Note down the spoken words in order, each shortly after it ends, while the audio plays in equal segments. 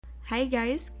Hi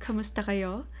guys, kamusta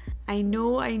kayo? I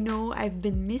know I've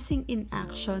been missing in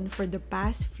action for the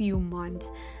past few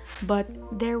months, but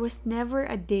there was never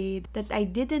a day that I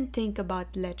didn't think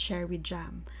about Let's Share with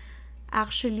Jam.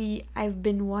 Actually, I've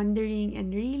been wondering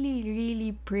and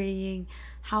really praying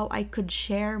how I could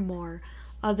share more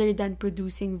other than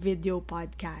producing video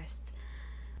podcast.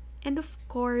 And of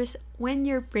course, when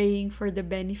you're praying for the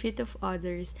benefit of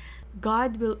others,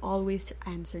 God will always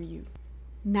answer you.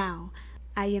 Now,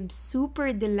 I am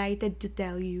super delighted to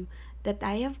tell you that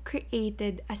I have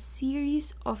created a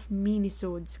series of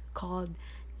minisodes called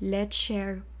Let's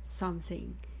Share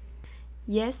Something.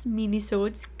 Yes,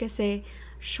 minisodes kasi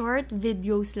short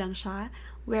videos lang siya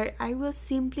where I will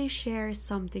simply share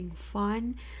something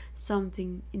fun,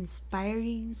 something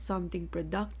inspiring, something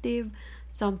productive,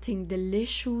 something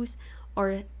delicious,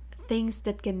 or things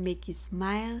that can make you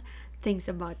smile,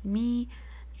 things about me,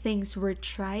 things worth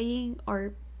trying,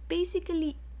 or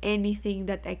basically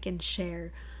anything that I can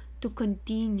share to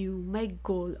continue my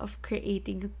goal of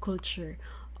creating a culture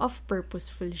of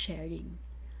purposeful sharing.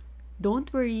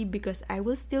 Don't worry because I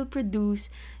will still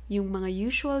produce yung mga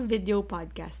usual video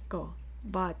podcast ko.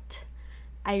 But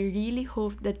I really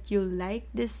hope that you'll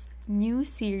like this new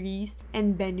series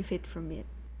and benefit from it.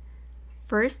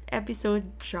 First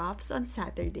episode drops on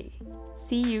Saturday.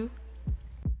 See you!